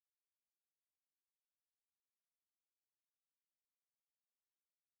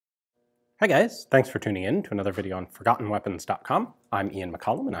Hi guys, thanks for tuning in to another video on ForgottenWeapons.com. I'm Ian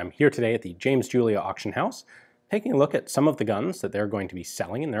McCollum and I'm here today at the James Julia Auction House taking a look at some of the guns that they're going to be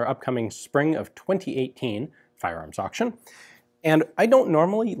selling in their upcoming spring of 2018 firearms auction. And I don't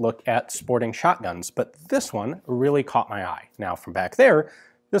normally look at sporting shotguns, but this one really caught my eye. Now from back there,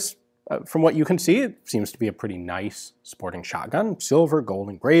 this, from what you can see, it seems to be a pretty nice sporting shotgun. Silver, gold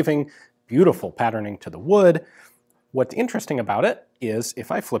engraving, beautiful patterning to the wood. What's interesting about it is if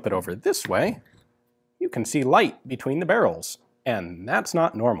I flip it over this way, you can see light between the barrels, and that's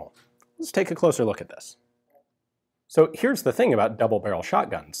not normal. Let's take a closer look at this. So here's the thing about double barrel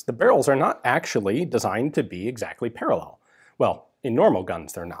shotguns. The barrels are not actually designed to be exactly parallel. Well, in normal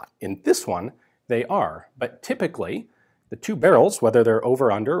guns they're not. In this one, they are, but typically the two barrels, whether they're over,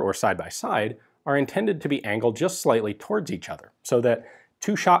 under, or side by side, are intended to be angled just slightly towards each other, so that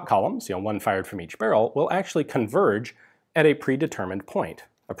two shot columns, one fired from each barrel, will actually converge at a predetermined point,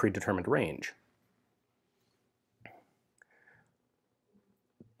 a predetermined range.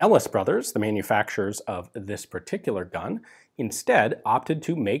 Ellis Brothers, the manufacturers of this particular gun, instead opted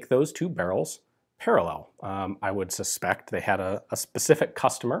to make those two barrels parallel. I would suspect they had a specific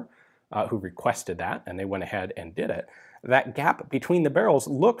customer who requested that, and they went ahead and did it. That gap between the barrels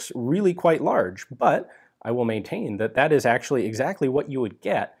looks really quite large, but I will maintain that that is actually exactly what you would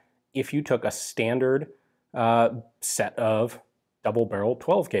get if you took a standard set of double barrel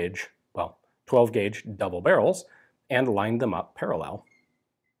 12 gauge double barrels and lined them up parallel.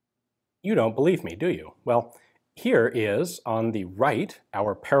 You don't believe me, do you? Well, here is on the right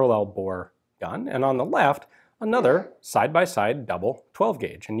our parallel bore gun, and on the left another side-by-side double 12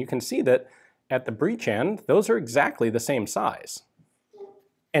 gauge. And you can see that at the breech end, those are exactly the same size.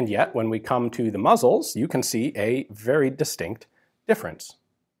 And yet, when we come to the muzzles, you can see a very distinct difference.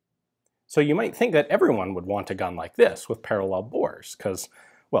 So you might think that everyone would want a gun like this with parallel bores, because,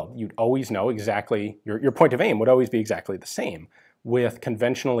 well, you'd always know exactly, your point of aim would always be exactly the same. With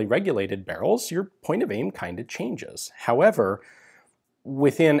conventionally regulated barrels, your point of aim kind of changes. However,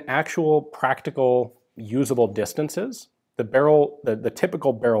 within actual practical usable distances, the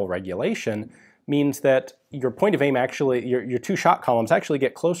typical barrel regulation means that your point of aim actually, your two shot columns actually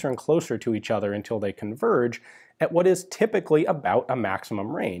get closer and closer to each other until they converge at what is typically about a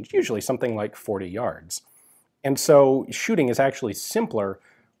maximum range, usually something like 40 yards. And so shooting is actually simpler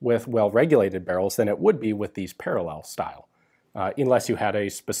with well-regulated barrels than it would be with these parallel style, unless you had a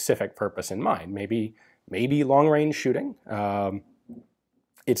specific purpose in mind, maybe long-range shooting.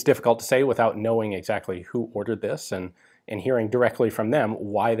 It's difficult to say without knowing exactly who ordered this and hearing directly from them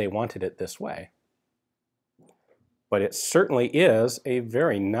why they wanted it this way. But it certainly is a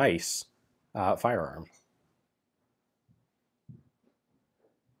very nice firearm.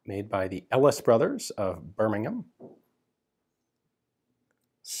 Made by the Ellis Brothers of Birmingham.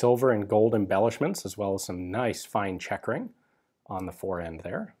 Silver and gold embellishments, as well as some nice fine checkering on the fore end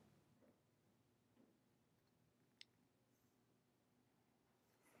there.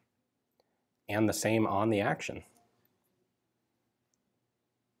 And the same on the action.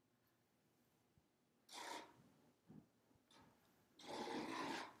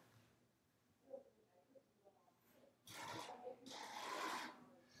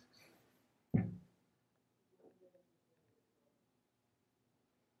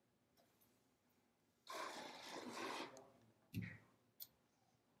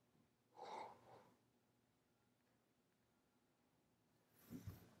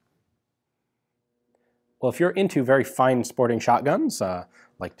 Well, if you're into very fine sporting shotguns,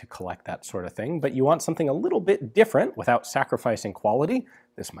 like to collect that sort of thing, but you want something a little bit different without sacrificing quality,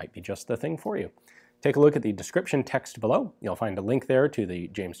 this might be just the thing for you. Take a look at the description text below. You'll find a link there to the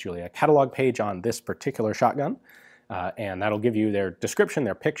James Julia catalog page on this particular shotgun, and that'll give you their description,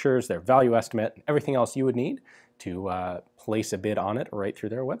 their pictures, their value estimate, and everything else you would need to place a bid on it right through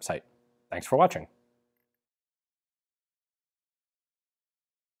their website. Thanks for watching.